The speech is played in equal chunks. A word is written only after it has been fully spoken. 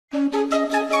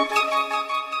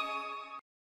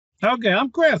Okay, I'm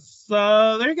Chris.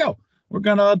 There you go. We're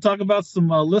going to talk about some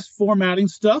list formatting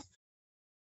stuff.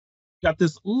 Got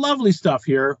this lovely stuff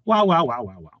here. Wow, wow, wow,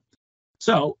 wow, wow.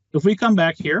 So if we come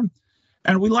back here,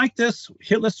 and we like this,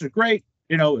 hit lists are great.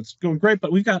 You know, it's going great,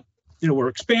 but we've got, you know, we're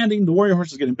expanding. The warrior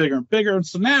horse is getting bigger and bigger. And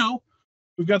so now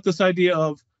we've got this idea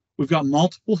of we've got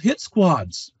multiple hit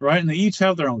squads, right? And they each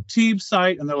have their own team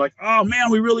site, and they're like, oh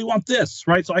man, we really want this,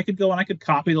 right? So I could go and I could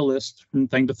copy the list from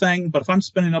thing to thing. But if I'm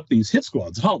spinning up these hit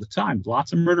squads all the time,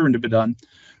 lots of murdering to be done,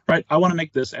 right? I want to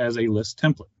make this as a list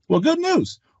template. Well, good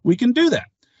news, we can do that.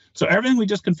 So everything we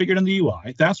just configured in the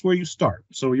UI, that's where you start.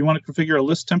 So you want to configure a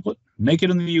list template, make it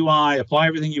in the UI, apply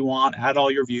everything you want, add all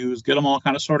your views, get them all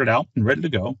kind of sorted out and ready to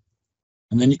go.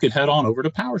 And then you could head on over to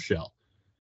PowerShell,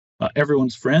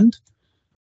 everyone's friend.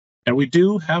 And we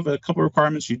do have a couple of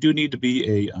requirements. You do need to be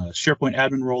a SharePoint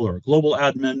admin role or a global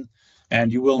admin,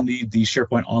 and you will need the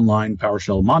SharePoint Online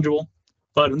PowerShell module.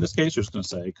 But in this case, you're just going to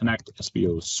say connect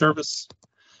Sbo service,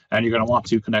 and you're going to want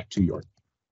to connect to your,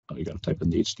 you got to type in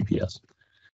the HTTPS.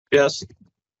 Yes,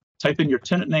 type in your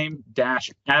tenant name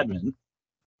 -admin,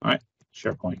 all right,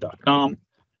 SharePoint.com.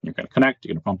 You're going to connect.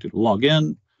 You're going to prompt you to log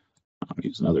in. I'll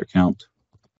use another account.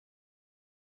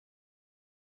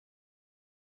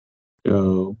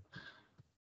 Go.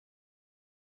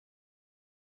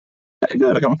 Hey,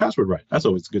 good, I got my password right. That's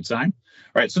always a good sign.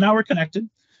 All right, so now we're connected.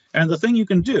 And the thing you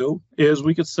can do is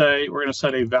we could say we're going to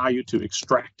set a value to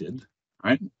extracted,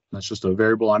 right? That's just a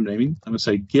variable I'm naming. I'm going to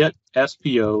say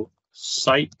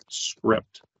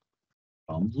Get-SPOSiteScript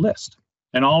list.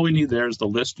 And all we need there is the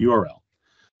list URL.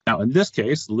 Now, in this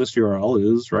case, the list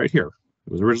URL is right here.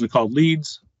 It was originally called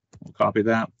leads. We'll copy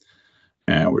that.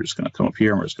 And we're just going to come up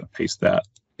here and we're just going to paste that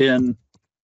in.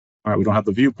 All right, we don't have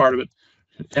the view part of it.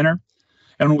 Hit enter.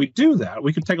 And when we do that,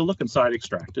 we can take a look inside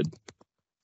extracted.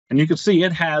 And you can see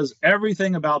it has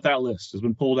everything about that list has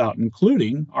been pulled out,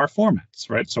 including our formats,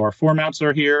 right? So our formats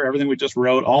are here. Everything we just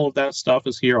wrote, all of that stuff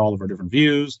is here. All of our different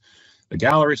views. The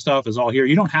gallery stuff is all here.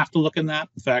 You don't have to look in that.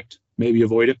 In fact, maybe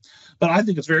avoid it. But I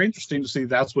think it's very interesting to see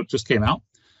that's what just came out.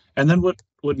 And then what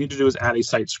we need to do is add a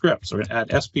site script. So we're going to add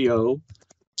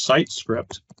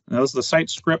SBO-SiteScript. And that's the site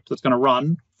script that's going to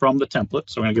run from the template.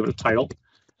 So we're going to give it a title.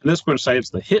 And this we're going to say it's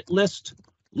the hit list,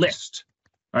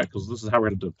 right? Because this is how we're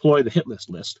going to deploy the hit list.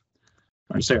 We're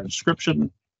going to say our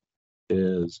description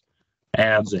is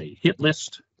adds a hit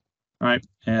list, right?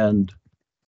 And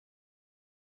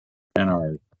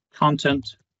our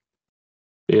content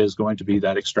is going to be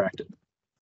that extracted.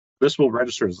 This will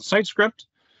register as a site script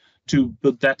to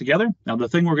put that together. Now, the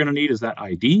thing we're going to need is that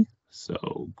ID.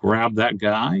 So grab that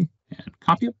guy and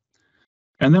copy it.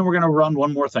 And then we're going to run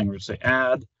one more thing. We're going to say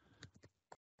add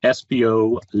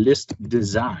Sbo List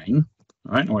Design.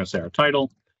 All right, and we're going to say our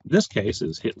title. In this case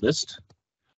is hit list.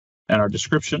 And our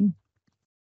description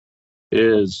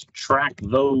is track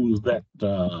those that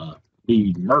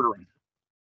need murdering.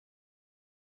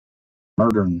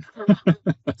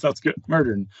 That sounds good.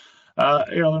 Murdering.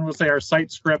 You know, then we'll say our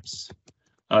site scripts.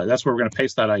 That's where we're going to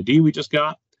paste that ID we just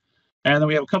got. And then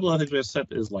we have a couple of other things we have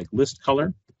set is like list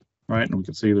color, right? And we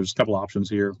can see there's a couple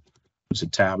options here. Just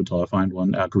hit tab until I find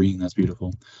one. Green, that's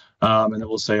beautiful. And then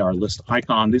we'll say our list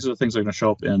icon. These are the things that are going to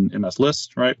show up in MS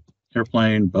List, right?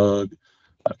 Airplane, bug,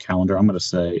 calendar. I'm going to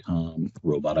say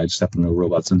robot. I just happen to know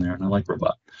robots in there, and I like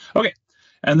robot. Okay.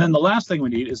 And then the last thing we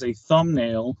need is a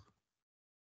thumbnail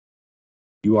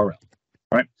URL,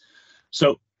 right?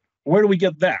 So where do we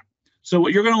get that? So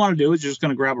what you're going to want to do is you're just going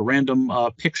to grab a random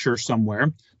picture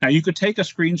somewhere. Now, you could take a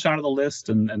screenshot of the list,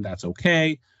 and that's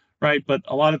okay, right? But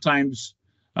a lot of times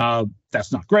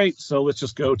that's not great. So let's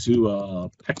just go to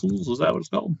Pexels. Is that what it's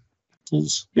called?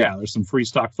 Pexels. Yeah, there's some free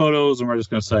stock photos, and we're just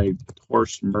going to say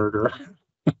horse murder.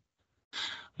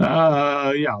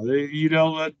 Yeah, you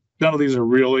know, none of these are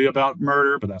really about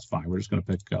murder, but that's fine. We're just going to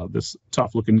pick this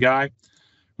tough-looking guy.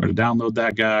 We're going to download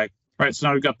that guy. All right, so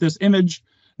now we've got this image.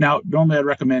 Now, normally I'd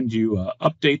recommend you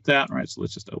update that. All right, so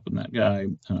let's just open that guy,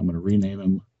 and I'm going to rename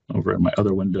him over in my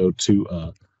other window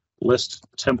to list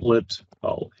template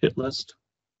called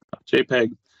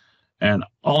hitlist.jpg. And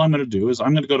all I'm going to do is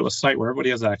I'm going to go to a site where everybody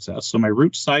has access. So my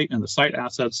root site and the site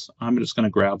assets, I'm just going to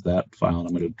grab that file and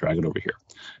I'm going to drag it over here.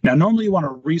 Now, normally you want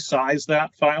to resize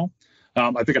that file.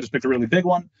 I think I just picked a really big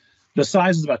one. The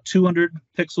size is about 200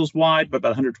 pixels wide, but about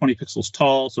 120 pixels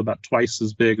tall, so about twice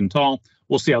as big and tall.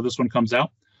 We'll see how this one comes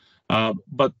out.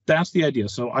 But that's the idea.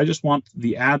 So I just want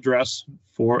the address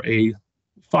for a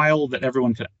file that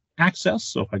everyone can access.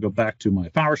 So if I go back to my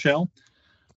PowerShell,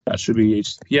 that should be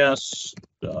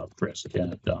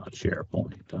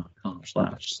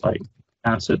https://sharepoint.com/site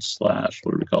assets/ what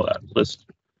do we call that? List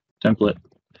template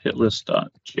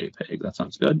hitlist.jpg. That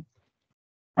sounds good.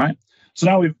 All right. So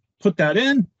now we've put that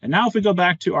in. And now if we go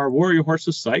back to our Warrior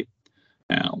Horses site,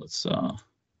 now let's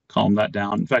calm that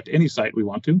down. In fact, any site we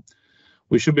want to,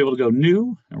 we should be able to go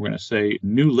new, and we're going to say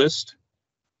new list.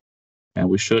 And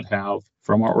we should have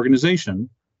from our organization,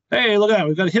 hey, look at that,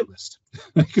 we've got a hit list.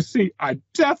 You can see, I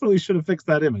definitely should have fixed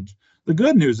that image. The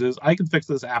good news is I can fix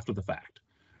this after the fact,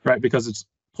 right? Because it's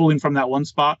pulling from that one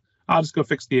spot. I'll just go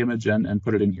fix the image and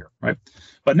put it in here, right?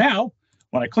 But now,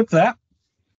 when I click that,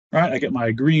 right, I get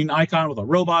my green icon with a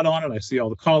robot on it. I see all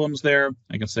the columns there.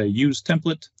 I can say use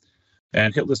template,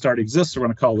 and hit list already exists. So we're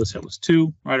going to call this hit list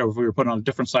 2, right? Or if we were putting on a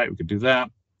different site, we could do that.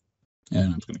 And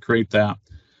I'm just going to create that.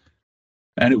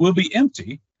 And it will be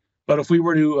empty. But if we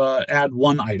were to add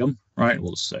one item, right,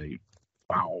 we'll say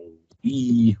wow,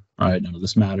 E, right, none of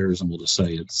this matters. And we'll just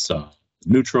say it's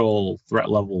neutral, threat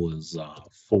level is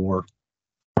 4,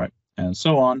 right, and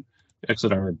so on.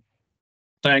 Exit our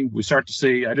thing. We start to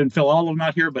see, I didn't fill all of them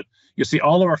out here, but you see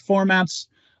all of our formats,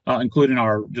 including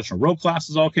our additional row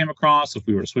classes all came across. If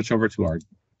we were to switch over to our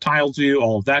tiles view,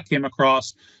 all of that came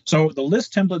across. So the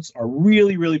list templates are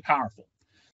really, really powerful.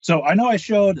 So I know I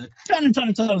showed a ton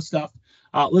of stuff.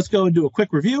 Let's go and do a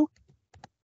quick review.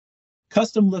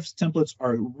 Custom list templates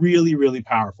are really, really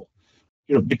powerful.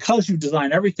 You know, because you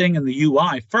design everything in the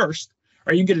UI first,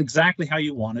 or you can get it exactly how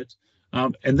you want it.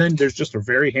 And then there's just a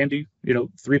very handy,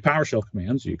 3 PowerShell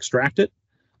commands. You extract it,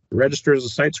 register as a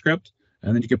site script,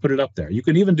 and then you can put it up there. You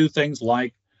can even do things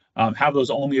like have those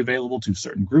only available to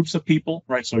certain groups of people,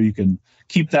 right? So you can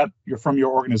keep that from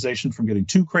your organization from getting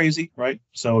too crazy, right?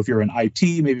 So if you're in IT,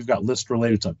 maybe you've got lists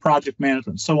related to project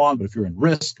management and so on. But if you're in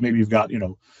risk, maybe you've got,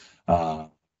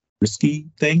 risky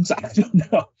things. I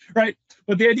don't know, right?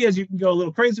 But the idea is you can go a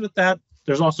little crazy with that.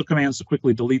 There's also commands to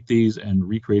quickly delete these and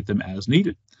recreate them as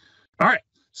needed. All right,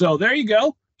 so there you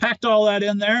go. Packed all that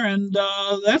in there, and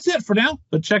that's it for now.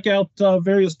 But check out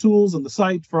various tools on the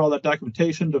site for all that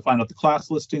documentation to find out the class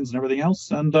listings and everything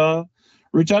else, and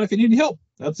reach out if you need any help.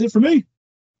 That's it for me.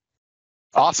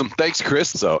 Awesome. Thanks, Chris.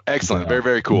 So excellent. Very,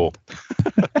 very cool.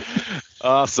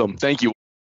 Awesome. Thank you.